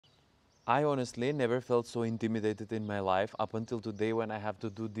I honestly never felt so intimidated in my life up until today when I have to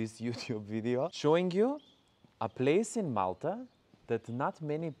do this YouTube video showing you a place in Malta that not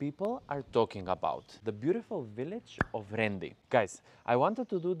many people are talking about. The beautiful village of Qrendi. Guys, I wanted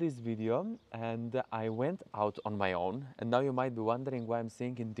to do this video and I went out on my own, and now you might be wondering why I'm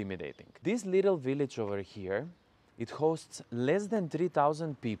saying intimidating. This little village over here, it hosts less than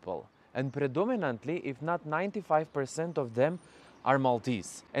 3,000 people, and predominantly, if not 95% of them, are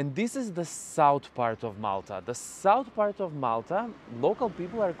Maltese. And this is the south part of Malta. The south part of Malta, local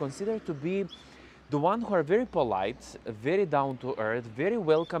people are considered to be the one who are very polite, very down to earth, very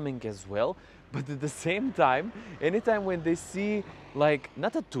welcoming as well. But at the same time, anytime when they see, like,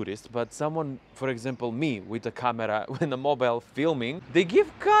 not a tourist, but someone, for example, me with a camera, with a mobile filming, they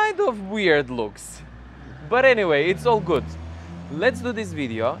give kind of weird looks. But anyway, it's all good. Let's do this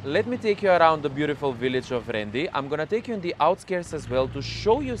video. Let me take you around the beautiful village of Qrendi. I'm gonna take you in the outskirts as well to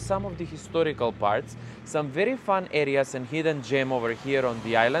show you some of the historical parts, some very fun areas and hidden gem over here on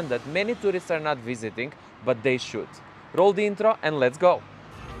the island that many tourists are not visiting, but they should. Roll the intro and let's go.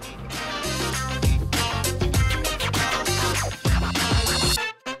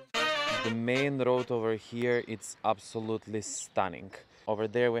 The main road over here, it's absolutely stunning. Over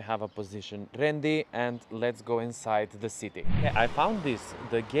there we have a position Qrendi, and let's go inside the city. Yeah, I found this,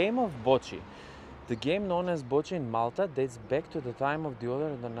 the game of bocce. The game known as bocce in Malta dates back to the time of the Order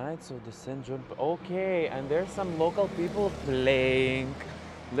of the Knights of the St. John. Okay, and there's some local people playing.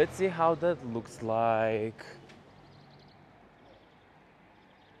 Let's see how that looks like.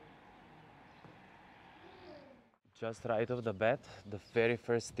 Just right off the bat, the very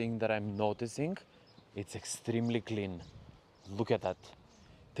first thing that I'm noticing, it's extremely clean. Look at that.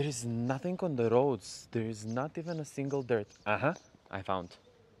 There is nothing on the roads. There is not even a single dirt. I found.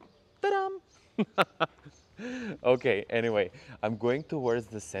 Ta-dam! Okay, anyway, I'm going towards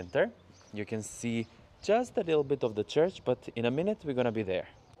the center. You can see just a little bit of the church, but in a minute we're gonna be there.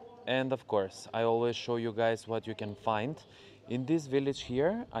 And of course, I always show you guys what you can find. In this village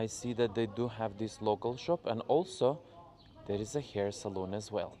here, I see that they do have this local shop, and also there is a hair salon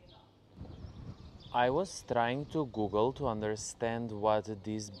as well. I was trying to Google to understand what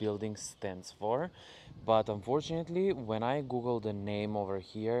this building stands for, but unfortunately, when I Google the name over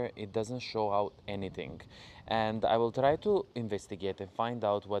here, it doesn't show out anything. And I will try to investigate and find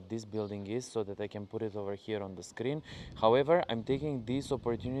out what this building is so that I can put it over here on the screen. However, I'm taking this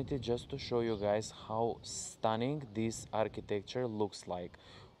opportunity just to show you guys how stunning this architecture looks like.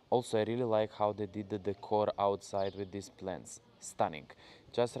 Also, I really like how they did the decor outside with these plants. Stunning.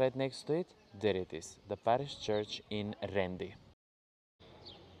 Just right next to it, there it is, the parish church in Qrendi.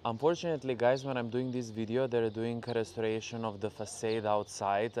 Unfortunately, guys, when I'm doing this video, they're doing a restoration of the facade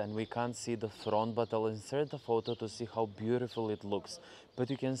outside and we can't see the front, but I'll insert the photo to see how beautiful it looks. But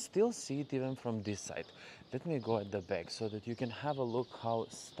you can still see it even from this side. Let me go at the back so that you can have a look how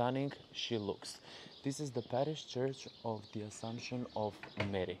stunning she looks. This is the parish church of the Assumption of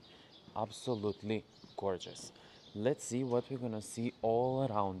Mary. Absolutely gorgeous. Let's see what we're gonna see all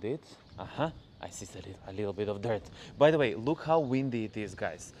around it. I see a little bit of dirt. By the way, look how windy it is,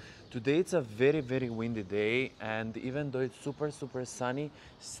 guys. Today it's a very windy day, and even though it's super sunny,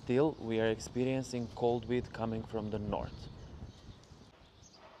 still we are experiencing cold wind coming from the north.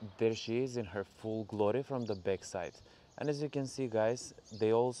 There she is in her full glory from the backside. And as you can see, guys,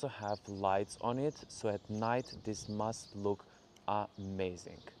 they also have lights on it, so at night this must look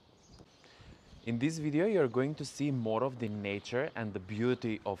amazing. In this video, you're going to see more of the nature and the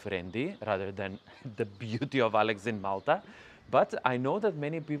beauty of Qrendi rather than the beauty of alexinmalta. But I know that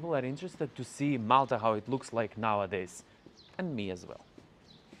many people are interested to see Malta, how it looks like nowadays. And me as well.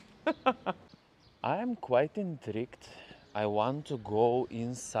 I am quite intrigued. I want to go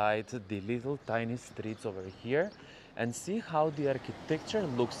inside the little tiny streets over here and see how the architecture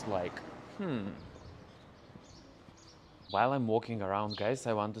looks like. While I'm walking around, guys,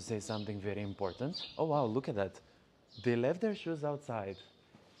 I want to say something very important. Oh wow, look at that. They left their shoes outside.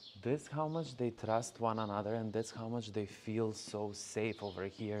 That's how much they trust one another, and that's how much they feel so safe over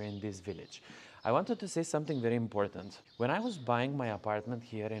here in this village. I wanted to say something very important. When I was buying my apartment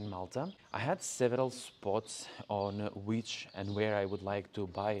here in Malta, I had several spots on which and where I would like to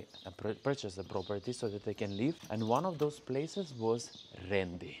buy and purchase a property so that I can live. And one of those places was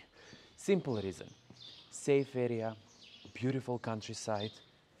Qrendi. Simple reason. Safe area, beautiful countryside,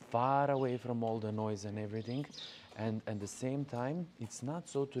 far away from all the noise and everything, and at the same time it's not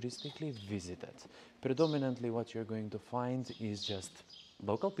so touristically visited. Predominantly what you're going to find is just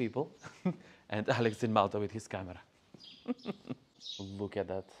local people and alexinmalta with his camera. Look at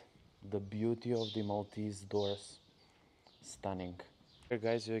that, the beauty of the Maltese doors, stunning. Here,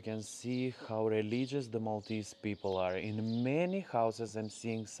 guys, you can see how religious the Maltese people are. In many houses, I'm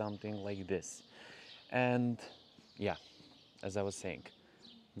seeing something like this. And yeah, as I was saying,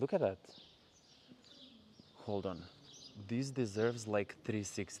 look at that. Hold on. This deserves like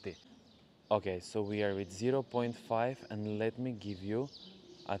 360. Okay, so we are with 0.5 and let me give you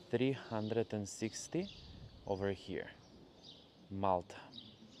a 360 over here. Malta.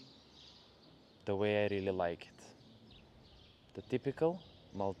 The way I really like it. The typical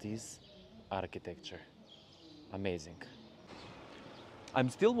Maltese architecture. Amazing. I'm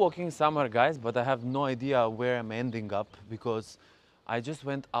still walking somewhere, guys, but I have no idea where I'm ending up because I just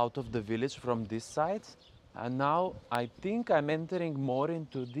went out of the village from this side and now I think I'm entering more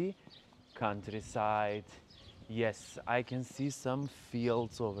into the countryside. Yes, I can see some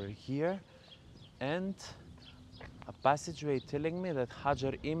fields over here and a passageway telling me that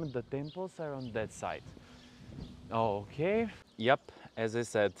Haqar Qimm, the temples are on that side. Okay. Yep, as I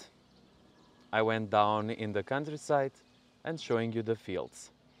said, I went down in the countryside and showing you the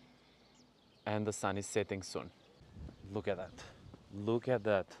fields. And the sun is setting soon. Look at that. Look at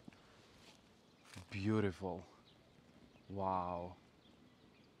that. Beautiful. Wow.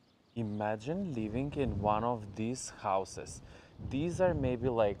 Imagine living in one of these houses. These are maybe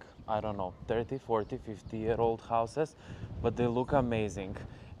like, I don't know, 30, 40, 50-year-old houses, but they look amazing.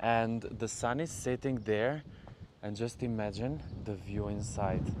 And the sun is setting there, and just imagine the view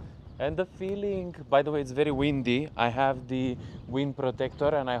inside. And the feeling, by the way, it's very windy. I have the wind protector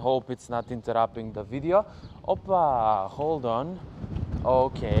and I hope it's not interrupting the video. Opa, hold on.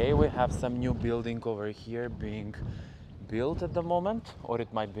 Okay, we have some new building over here being built at the moment, or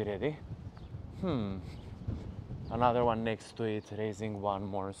it might be ready. Another one next to it, raising one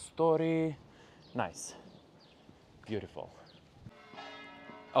more story. Nice, beautiful.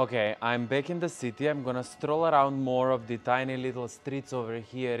 Okay, I'm back in the city. I'm gonna stroll around more of the tiny little streets over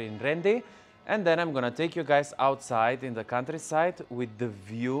here in Qrendi, and then I'm gonna take you guys outside in the countryside with the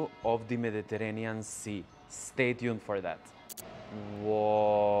view of the Mediterranean Sea. Stay tuned for that.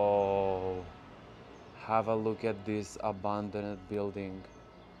 Whoa! Have a look at this abandoned building.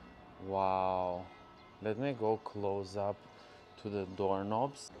 Wow. Let me go close up to the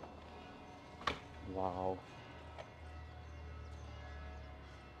doorknobs. Wow.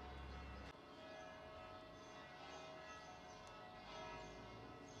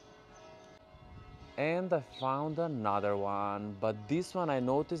 And I found another one, but this one I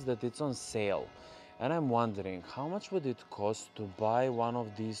noticed that it's on sale. And I'm wondering, how much would it cost to buy one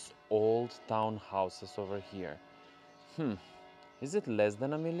of these old townhouses over here? Is it less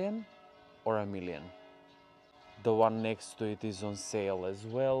than 1 million or 1 million? The one next to it is on sale as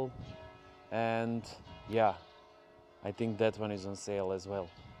well. And yeah, I think that one is on sale as well.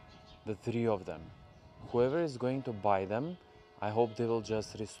 The three of them. Whoever is going to buy them, I hope they will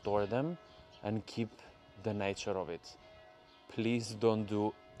just restore them and keep the nature of it. Please don't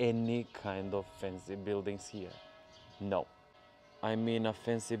do any kind of fancy buildings here. No. I mean, a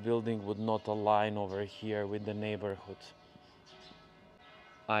fancy building would not align over here with the neighborhood.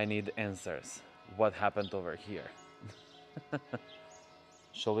 I need answers. What happened over here?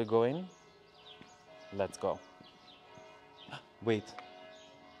 Shall we go in? Let's go. Wait.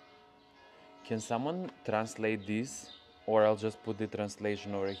 Can someone translate this? Or I'll just put the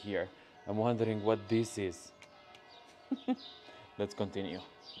translation over here. I'm wondering what this is. Let's continue.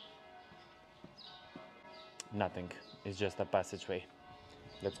 Nothing. It's just a passageway.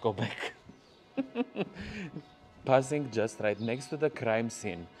 Let's go back. Passing just right next to the crime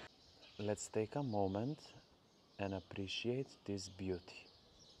scene. Let's take a moment and appreciate this beauty.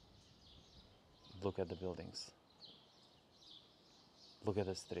 Look at the buildings. Look at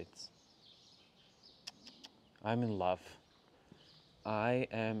the streets. I'm in love. I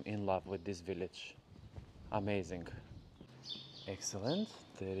am in love with this village. Amazing. Excellent.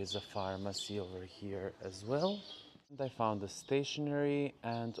 There is a pharmacy over here as well. And I found a stationery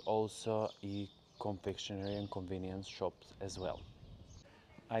and also a confectionery and convenience shop as well.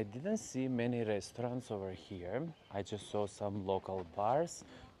 I didn't see many restaurants over here. I just saw some local bars,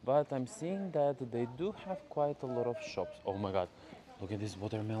 but I'm seeing that they do have quite a lot of shops. Oh my God, look at these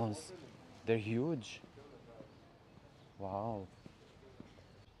watermelons. They're huge. Wow.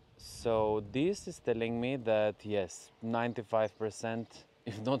 So this is telling me that yes, 95%,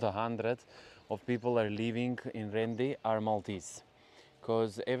 if not 100, of people are living in Qrendi are Maltese.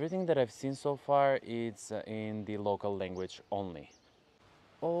 Because everything that I've seen so far is in the local language only.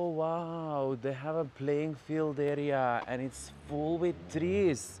 Oh wow, they have a playing field area and it's full with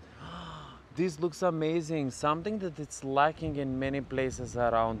trees. This looks amazing, something that it's lacking in many places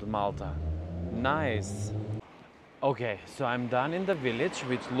around Malta. Nice. Okay, so I'm done in the village,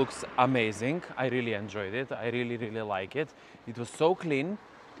 which looks amazing. I really enjoyed it. I really, really like it. It was so clean.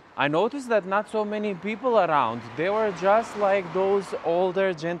 I noticed that not so many people around. They were just like those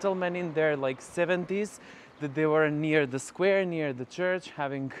older gentlemen in their like 70s, that they were near the square, near the church,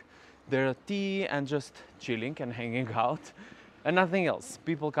 having their tea and just chilling and hanging out. And nothing else.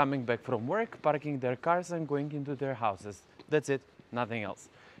 People coming back from work, parking their cars and going into their houses. That's it, nothing else.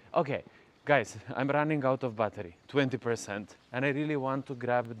 Okay, guys, I'm running out of battery, 20%. And I really want to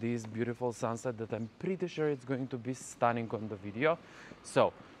grab this beautiful sunset that I'm pretty sure it's going to be stunning on the video.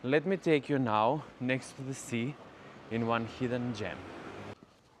 So, let me take you now next to the sea in one hidden gem.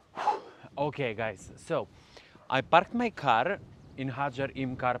 Okay, guys, so I parked my car in Haqar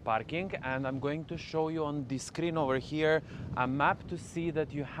Qimm car parking, and I'm going to show you on the screen over here a map to see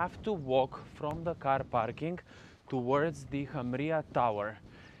that you have to walk from the car parking towards the Hamria Tower.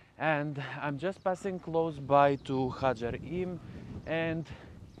 And I'm just passing close by to Haqar Qimm and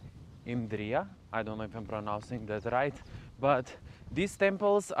Imdria. I don't know if I'm pronouncing that right, but these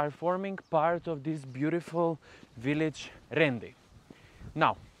temples are forming part of this beautiful village Qrendi.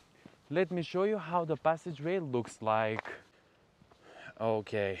 Now, let me show you how the passageway looks like.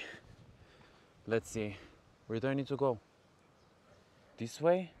 Okay, let's see. Where do I need to go? This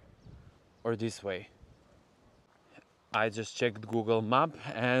way or this way? I just checked Google Map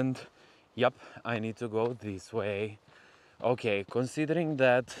and yep, I need to go this way. Okay, considering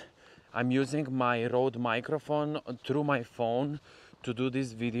that I'm using my Rode microphone through my phone to do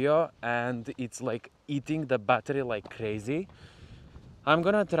this video and it's like eating the battery like crazy, I'm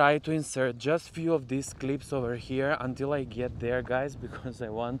gonna try to insert just few of these clips over here until I get there, guys, because I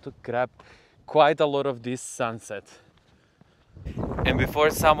want to grab quite a lot of this sunset. And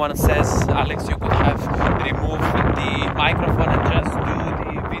before someone says, Alex, you could have removed the microphone and just do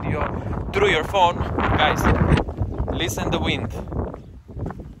the video through your phone, guys, listen the wind.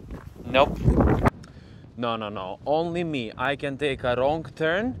 Nope. No, only me. I can take a wrong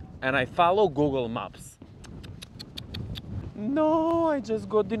turn and I follow Google Maps. No, I just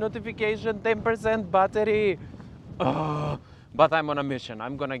got the notification, 10% battery. Ugh. But I'm on a mission.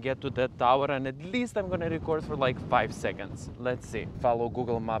 I'm gonna get to that tower and at least I'm gonna record for like 5 seconds. Let's see. Follow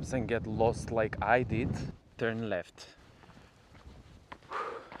Google Maps and get lost like I did. Turn left.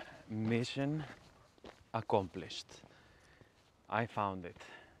 Mission accomplished. I found it.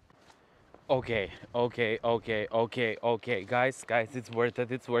 Okay. Guys, it's worth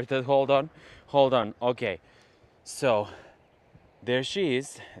it. Hold on. Okay. So, there she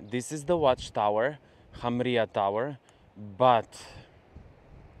is. This is the watchtower, Hamria Tower, but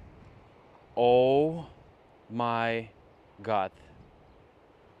oh my God.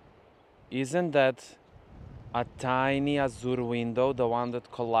 Isn't that a tiny azure window, the one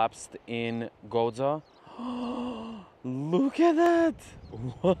that collapsed in Gozo? Look at that!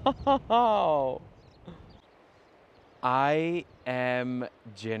 Wow! I am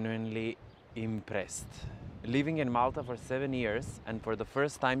genuinely impressed. Living in Malta for 7 years and for the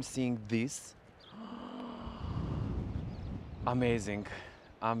first time seeing this, amazing,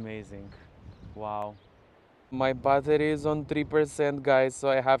 wow. My battery is on 3%, guys, so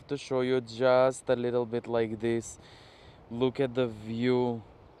I have to show you just a little bit like this. Look at the view,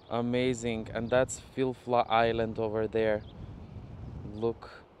 amazing. And that's Filfla Island over there. Look.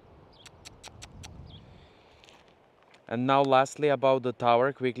 And now lastly about the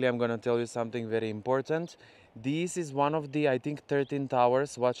tower, quickly I'm gonna tell you something very important. This is one of the, I think, 13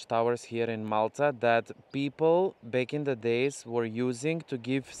 towers, watchtowers here in Malta that people back in the days were using to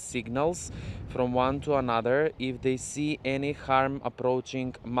give signals from one to another if they see any harm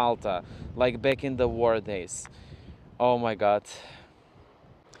approaching Malta, like back in the war days. Oh my God.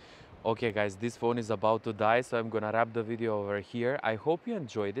 Okay guys, this phone is about to die, so I'm gonna wrap the video over here. I hope you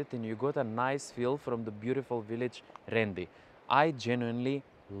enjoyed it and you got a nice feel from the beautiful village Qrendi. I genuinely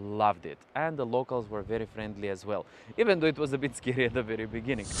loved it and the locals were very friendly as well, even though it was a bit scary at the very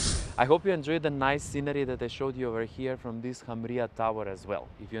beginning. I hope you enjoyed the nice scenery that I showed you over here from this Hamria Tower as well.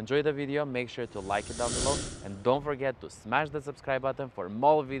 If you enjoyed the video, make sure to like it down below and don't forget to smash the subscribe button for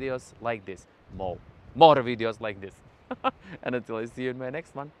more videos like this. More videos like this. And until I see you in my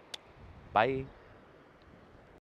next one. Bye.